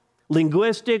national,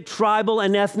 linguistic, tribal,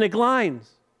 and ethnic lines.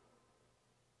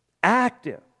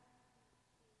 Active.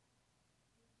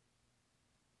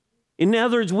 In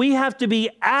other words, we have to be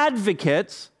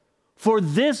advocates for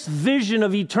this vision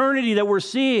of eternity that we're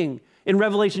seeing in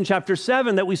Revelation chapter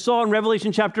 7, that we saw in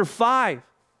Revelation chapter 5.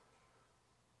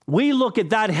 We look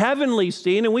at that heavenly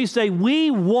scene and we say, we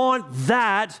want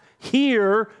that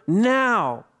here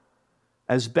now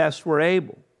as best we're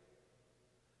able.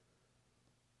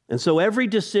 And so every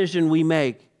decision we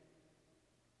make,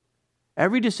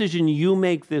 every decision you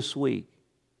make this week,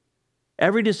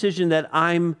 every decision that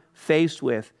I'm faced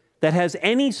with that has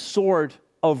any sort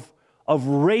of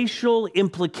racial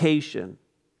implication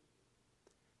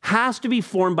has to be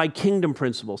formed by kingdom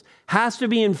principles, has to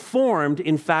be informed,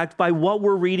 in fact, by what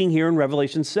we're reading here in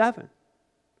Revelation 7.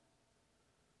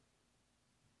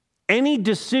 Any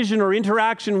decision or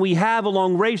interaction we have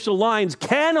along racial lines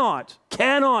cannot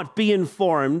be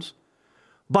informed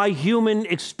by human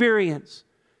experience.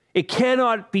 It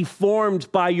cannot be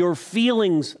formed by your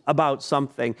feelings about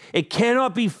something. It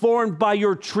cannot be formed by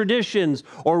your traditions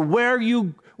or where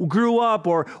you grew up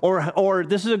or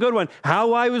this is a good one,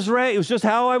 how I was raised. It was just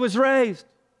how I was raised.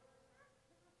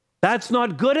 That's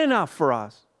not good enough for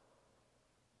us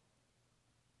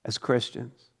as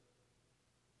Christians.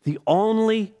 The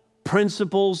only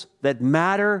principles that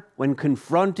matter when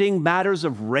confronting matters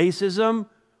of racism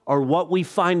are what we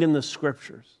find in the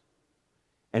Scriptures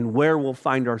and where we'll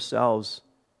find ourselves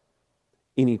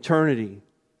in eternity.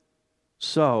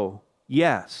 So,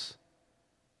 yes,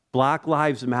 Black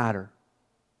lives matter.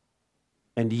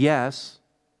 And yes,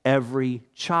 every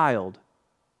child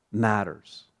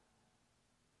matters.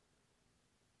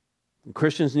 And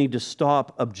Christians need to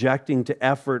stop objecting to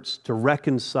efforts to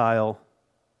reconcile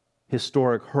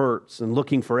historic hurts and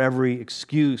looking for every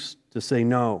excuse to say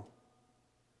no.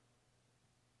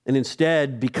 And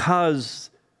instead, because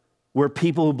we're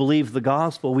people who believe the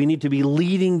gospel, we need to be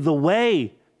leading the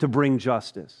way to bring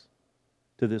justice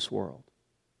to this world.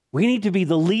 We need to be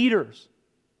the leaders,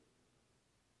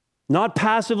 not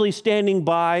passively standing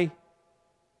by,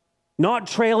 not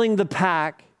trailing the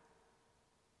pack,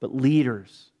 but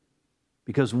leaders.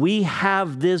 Because we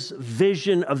have this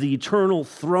vision of the eternal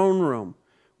throne room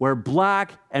where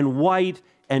Black and white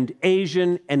and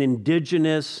Asian and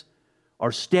indigenous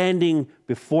are standing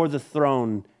before the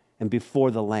throne and before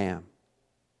the Lamb.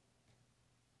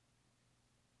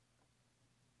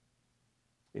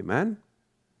 Amen?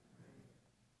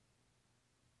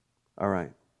 All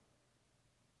right.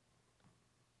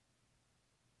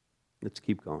 Let's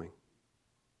keep going.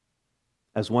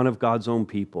 As one of God's own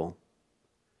people,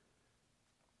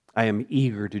 I am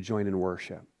eager to join in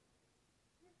worship.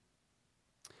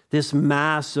 This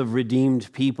mass of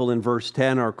redeemed people in verse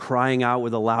 10 are crying out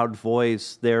with a loud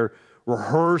voice. They're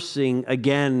rehearsing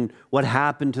again what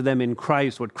happened to them in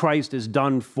Christ, what Christ has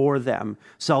done for them.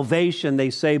 Salvation, they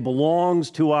say,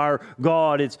 belongs to our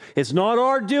God. It's not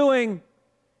our doing.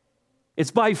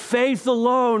 It's by faith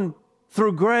alone,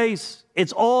 through grace.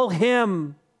 It's all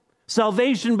Him.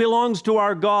 Salvation belongs to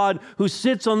our God who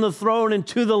sits on the throne and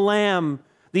to the Lamb.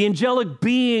 The angelic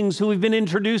beings who we've been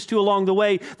introduced to along the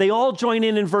way, they all join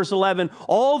in verse 11.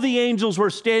 All the angels were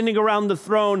standing around the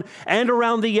throne and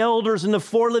around the elders and the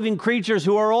four living creatures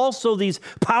who are also these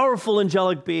powerful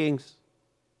angelic beings.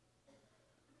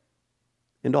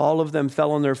 And all of them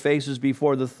fell on their faces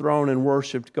before the throne and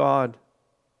worshiped God,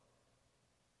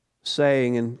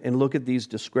 saying, and look at these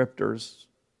descriptors,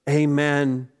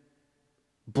 Amen,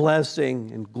 blessing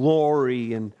and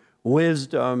glory and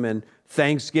wisdom and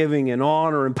thanksgiving and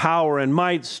honor and power and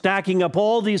might, stacking up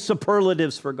all these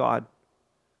superlatives for God.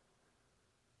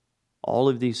 All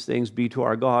of these things be to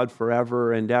our God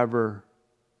forever and ever.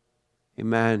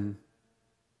 Amen.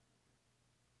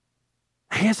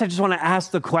 I guess I just want to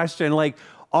ask the question,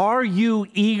 are you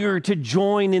eager to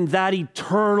join in that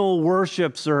eternal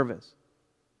worship service?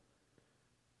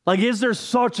 Is there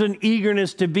such an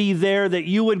eagerness to be there that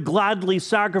you would gladly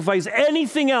sacrifice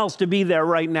anything else to be there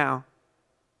right now?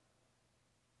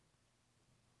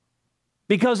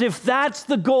 Because if that's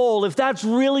the goal, if that's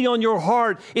really on your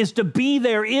heart, is to be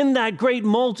there in that great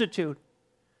multitude,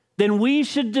 then we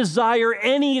should desire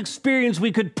any experience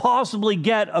we could possibly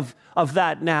get of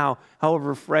that now,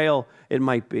 however frail it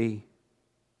might be.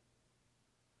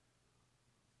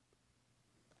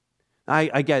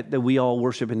 I get that we all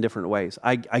worship in different ways.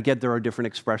 I get there are different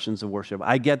expressions of worship.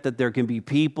 I get that there can be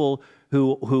people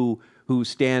who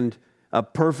stand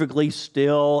perfectly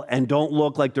still and don't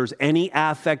look like there's any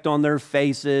affect on their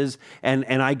faces. And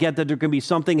I get that there can be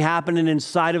something happening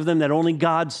inside of them that only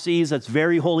God sees, that's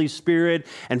very Holy Spirit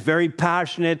and very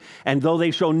passionate. And though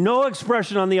they show no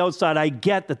expression on the outside, I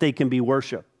get that they can be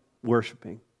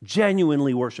worshiping,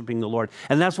 genuinely worshiping the Lord.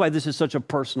 And that's why this is such a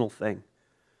personal thing.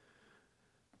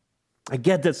 I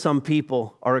get that some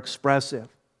people are expressive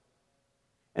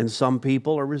and some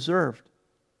people are reserved.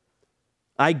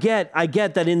 I get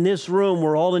that in this room,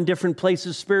 we're all in different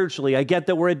places spiritually. I get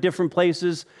that we're at different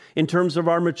places in terms of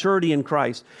our maturity in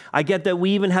Christ. I get that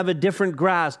we even have a different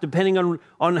grasp, depending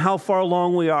on how far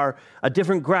along we are, a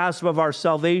different grasp of our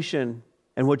salvation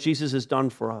and what Jesus has done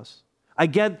for us. I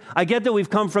get that we've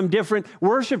come from different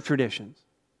worship traditions.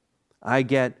 I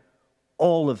get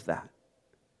all of that.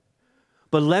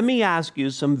 But let me ask you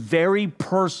some very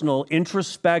personal,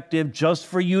 introspective, just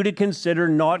for you to consider,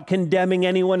 not condemning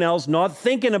anyone else, not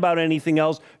thinking about anything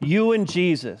else. You and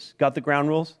Jesus. Got the ground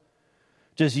rules?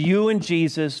 Just you and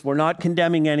Jesus. We're not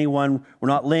condemning anyone. We're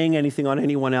not laying anything on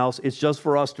anyone else. It's just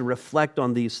for us to reflect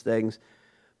on these things.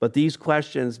 But these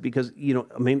questions, because,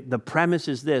 the premise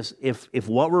is this. If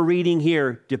what we're reading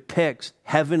here depicts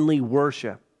heavenly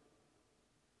worship,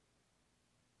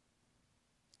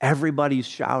 everybody's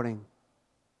shouting.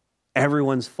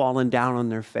 Everyone's fallen down on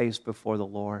their face before the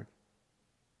Lord.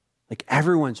 Like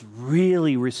everyone's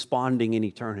really responding in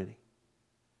eternity.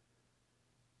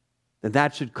 Then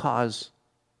that should cause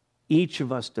each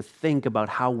of us to think about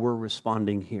how we're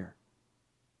responding here.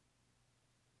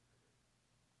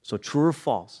 So true or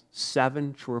false?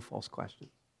 7 true or false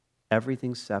questions.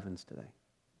 Everything's 7s today.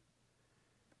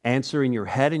 Answer in your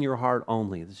head and your heart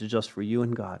only. This is just for you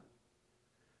and God.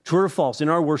 True or false? In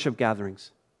our worship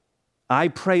gatherings, I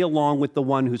pray along with the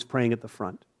one who's praying at the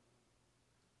front.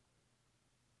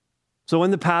 So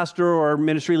when the pastor or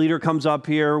ministry leader comes up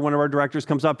here, one of our directors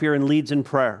comes up here and leads in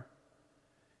prayer,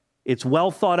 it's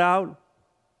well thought out,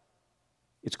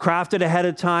 it's crafted ahead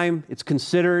of time, it's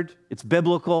considered, it's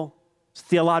biblical, it's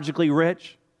theologically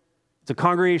rich, it's a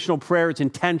congregational prayer, it's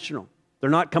intentional. They're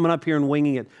not coming up here and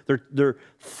winging it. They're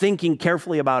thinking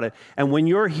carefully about it. And when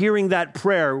you're hearing that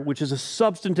prayer, which is a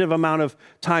substantive amount of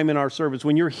time in our service,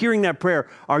 when you're hearing that prayer,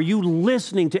 are you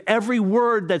listening to every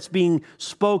word that's being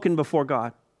spoken before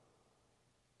God?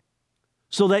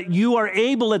 So that you are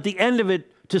able at the end of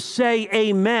it to say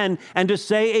amen and to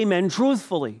say amen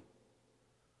truthfully.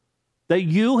 That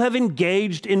you have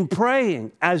engaged in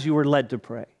praying as you were led to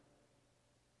pray.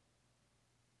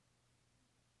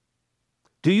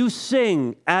 Do you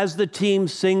sing as the team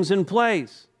sings and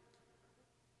plays?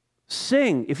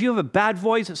 Sing. If you have a bad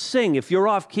voice, sing. If you're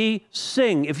off key,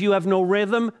 sing. If you have no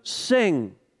rhythm,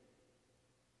 sing.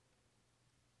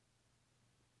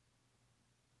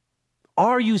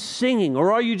 Are you singing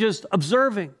or are you just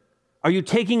observing? Are you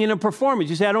taking in a performance?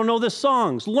 You say, I don't know the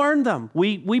songs. Learn them.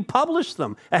 We publish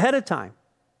them ahead of time.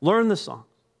 Learn the songs.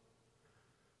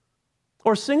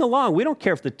 Or sing along. We don't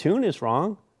care if the tune is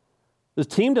wrong. The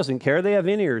team doesn't care. They have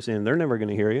in-ears in. They're never going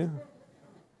to hear you.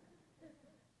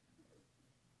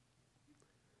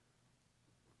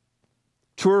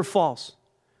 True or false?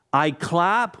 I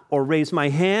clap or raise my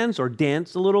hands or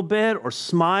dance a little bit or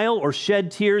smile or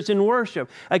shed tears in worship.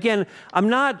 Again, I'm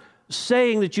not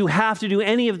saying that you have to do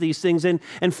any of these things. And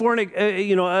for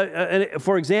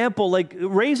example, like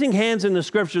raising hands in the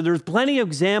Scripture, there's plenty of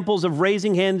examples of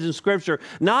raising hands in Scripture.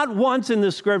 Not once in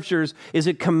the Scriptures is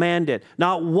it commanded.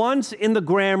 Not once in the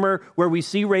grammar where we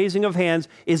see raising of hands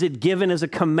is it given as a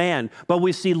command. But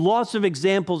we see lots of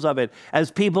examples of it as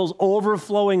people's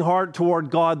overflowing heart toward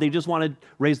God. They just want to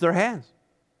raise their hands.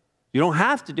 You don't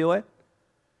have to do it.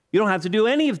 You don't have to do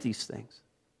any of these things.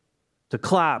 To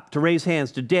clap, to raise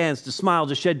hands, to dance, to smile,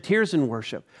 to shed tears in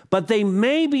worship. But they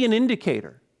may be an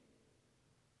indicator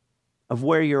of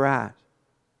where you're at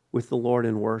with the Lord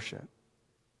in worship.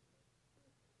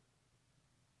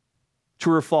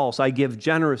 True or false? I give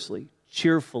generously,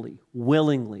 cheerfully,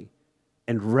 willingly,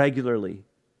 and regularly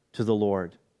to the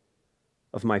Lord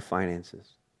of my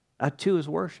finances. That too is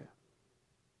worship.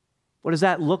 What does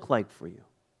that look like for you?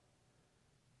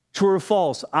 True or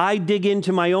false? I dig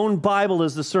into my own Bible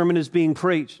as the sermon is being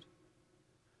preached.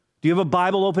 Do you have a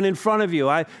Bible open in front of you?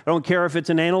 I don't care if it's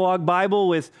an analog Bible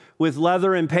with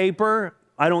leather and paper.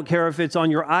 I don't care if it's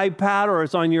on your iPad or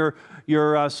it's on your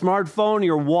smartphone.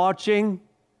 You're watching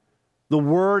the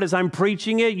Word as I'm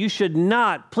preaching it. You should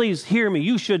not, please hear me,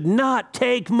 you should not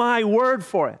take my word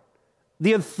for it.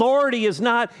 The authority is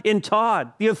not in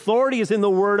Todd. The authority is in the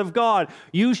Word of God.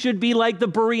 You should be like the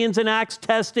Bereans in Acts,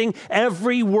 testing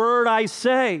every word I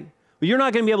say. But you're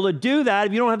not going to be able to do that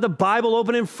if you don't have the Bible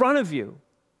open in front of you.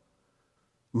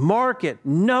 Mark it,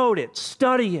 note it,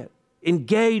 study it.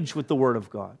 Engage with the Word of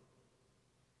God.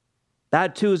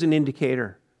 That too is an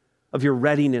indicator of your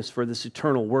readiness for this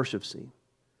eternal worship scene.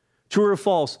 True or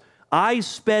false? I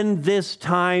spend this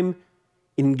time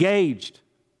engaged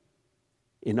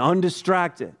and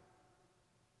undistracted.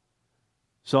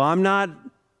 So I'm not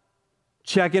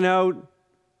checking out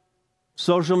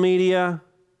social media.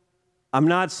 I'm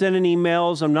not sending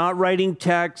emails. I'm not writing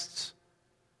texts.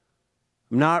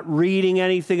 I'm not reading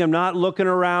anything. I'm not looking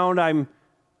around. I'm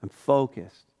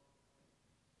focused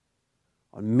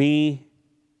on me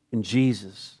and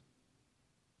Jesus.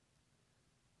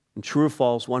 And true or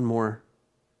false, one more.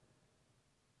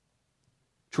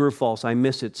 True or false, I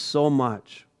miss it so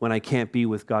much when I can't be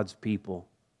with God's people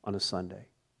on a Sunday.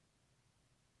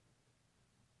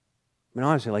 I mean,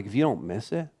 honestly, like if you don't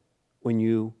miss it when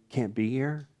you can't be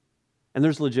here, and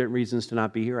there's legit reasons to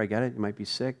not be here, I get it. You might be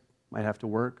sick, might have to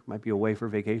work, might be away for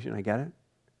vacation, I get it.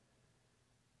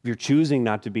 If you're choosing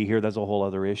not to be here, that's a whole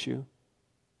other issue.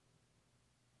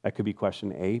 That could be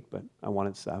question 8, but I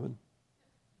wanted 7.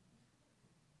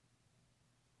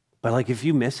 But like if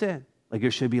you miss it, like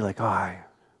it should be like, oh, I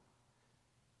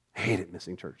hate it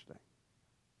missing church day. You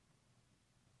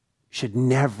should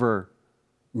never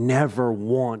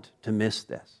want to miss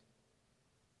this.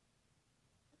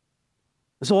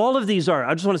 So all of these are,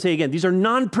 I just want to say again, these are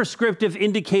non-prescriptive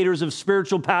indicators of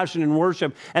spiritual passion and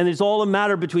worship, and it's all a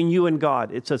matter between you and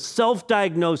God. It's a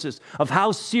self-diagnosis of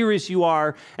how serious you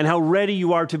are and how ready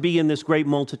you are to be in this great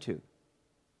multitude.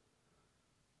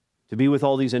 To be with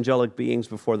all these angelic beings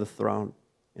before the throne.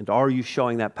 And are you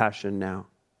showing that passion now?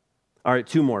 All right,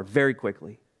 2 more, very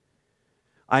quickly.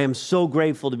 I am so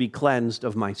grateful to be cleansed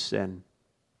of my sin.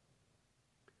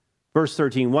 Verse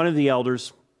 13, one of the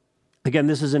elders, again,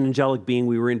 this is an angelic being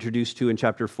we were introduced to in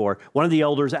chapter 4. One of the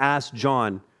elders asked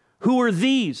John, who are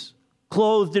these,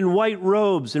 clothed in white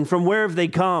robes, and from where have they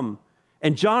come?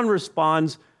 And John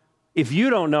responds, if you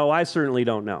don't know, I certainly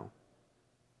don't know.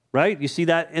 Right? You see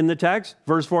that in the text?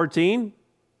 Verse 14,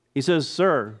 he says,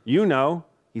 sir, you know.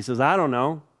 He says, I don't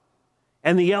know.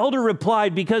 And the elder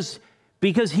replied, because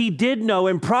he did know,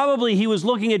 and probably he was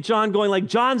looking at John going like,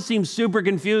 John seems super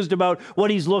confused about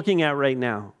what he's looking at right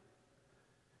now.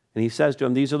 And he says to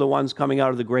him, these are the ones coming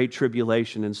out of the great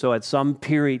tribulation. And so at some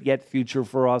period yet future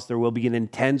for us, there will be an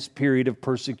intense period of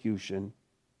persecution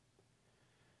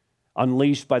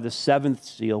unleashed by the 7th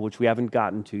seal, which we haven't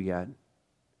gotten to yet.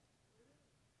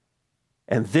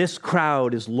 And this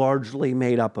crowd is largely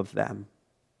made up of them.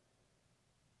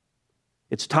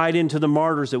 It's tied into the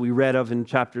martyrs that we read of in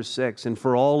chapter 6. And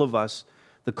for all of us,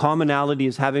 the commonality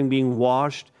is having been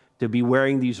washed, to be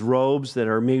wearing these robes that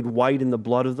are made white in the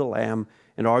blood of the Lamb.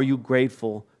 And are you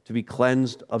grateful to be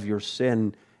cleansed of your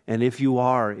sin? And if you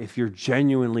are, if you're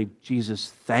genuinely, Jesus,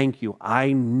 thank you.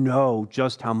 I know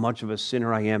just how much of a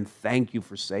sinner I am. Thank you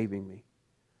for saving me.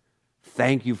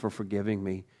 Thank you for forgiving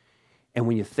me. And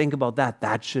when you think about that,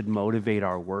 that should motivate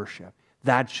our worship.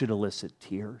 That should elicit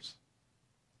tears.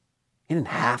 He didn't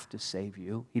have to save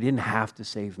you. He didn't have to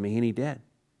save me, and he did.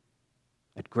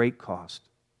 At great cost.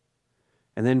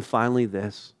 And then finally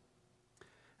this.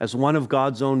 As one of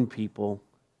God's own people,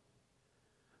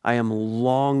 I am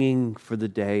longing for the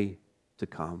day to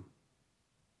come.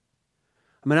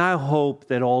 I mean, I hope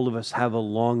that all of us have a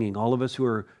longing, all of us who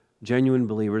are genuine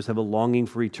believers have a longing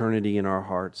for eternity in our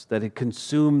hearts, that it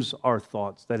consumes our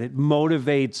thoughts, that it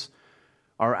motivates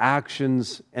our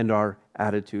actions and our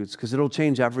attitudes, because it'll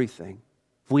change everything.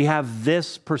 If we have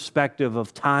this perspective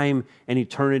of time and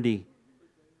eternity,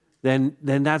 then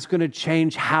that's going to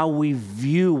change how we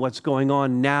view what's going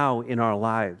on now in our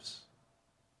lives.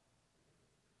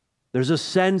 There's a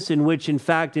sense in which, in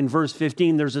fact, in verse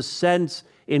 15, there's a sense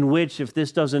in which, if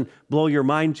this doesn't blow your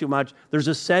mind too much, there's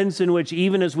a sense in which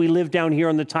even as we live down here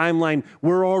on the timeline,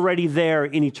 we're already there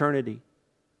in eternity.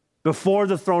 Before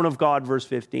the throne of God, verse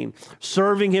 15,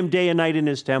 serving him day and night in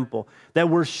his temple, that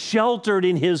we're sheltered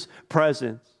in his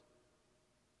presence.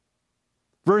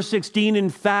 Verse 16, in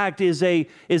fact, is a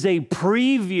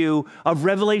preview of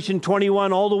Revelation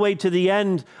 21 all the way to the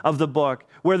end of the book,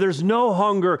 where there's no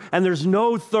hunger and there's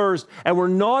no thirst, and we're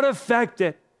not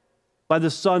affected by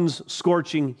the sun's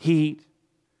scorching heat.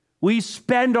 We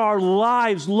spend our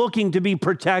lives looking to be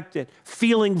protected,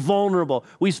 feeling vulnerable.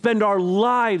 We spend our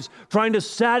lives trying to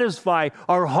satisfy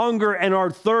our hunger and our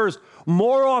thirst,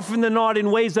 more often than not in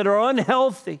ways that are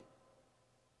unhealthy.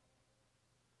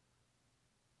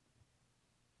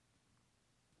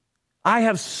 I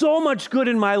have so much good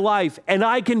in my life, and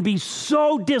I can be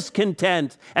so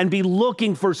discontent and be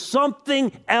looking for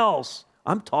something else.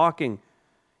 I'm talking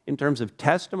in terms of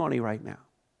testimony right now.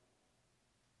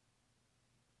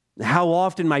 How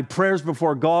often my prayers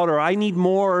before God are, I need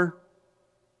more.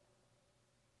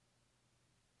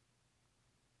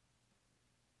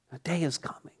 A day is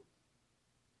coming.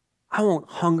 I won't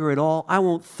hunger at all. I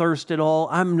won't thirst at all.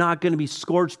 I'm not going to be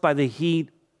scorched by the heat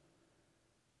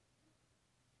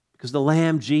because the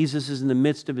Lamb, Jesus, is in the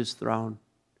midst of his throne.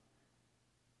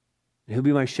 And he'll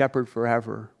be my shepherd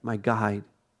forever, my guide.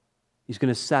 He's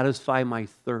going to satisfy my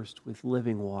thirst with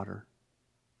living water.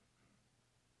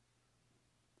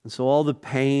 And so all the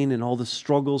pain and all the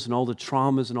struggles and all the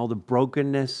traumas and all the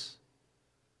brokenness,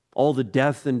 all the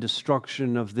death and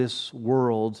destruction of this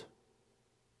world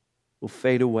will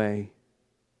fade away.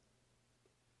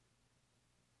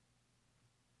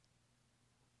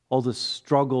 All the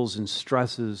struggles and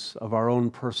stresses of our own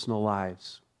personal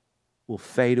lives will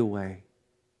fade away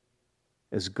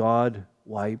as God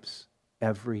wipes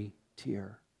every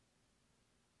tear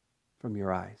from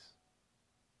your eyes.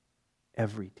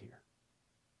 Every tear.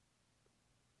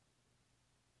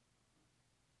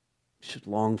 You should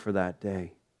long for that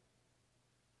day.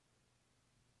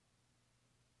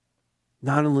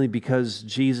 Not only because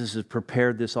Jesus has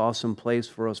prepared this awesome place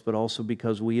for us, but also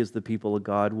because we as the people of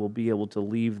God will be able to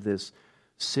leave this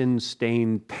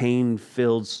sin-stained,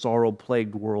 pain-filled,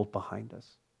 sorrow-plagued world behind us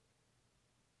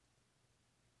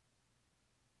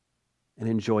and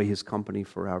enjoy his company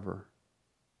forever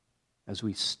as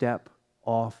we step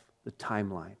off the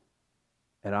timeline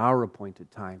at our appointed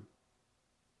time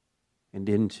and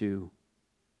into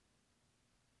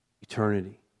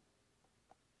eternity.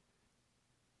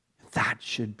 That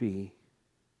should be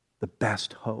the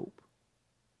best hope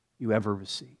you ever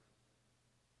receive.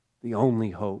 The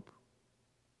only hope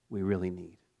we really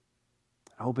need.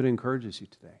 I hope it encourages you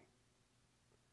today.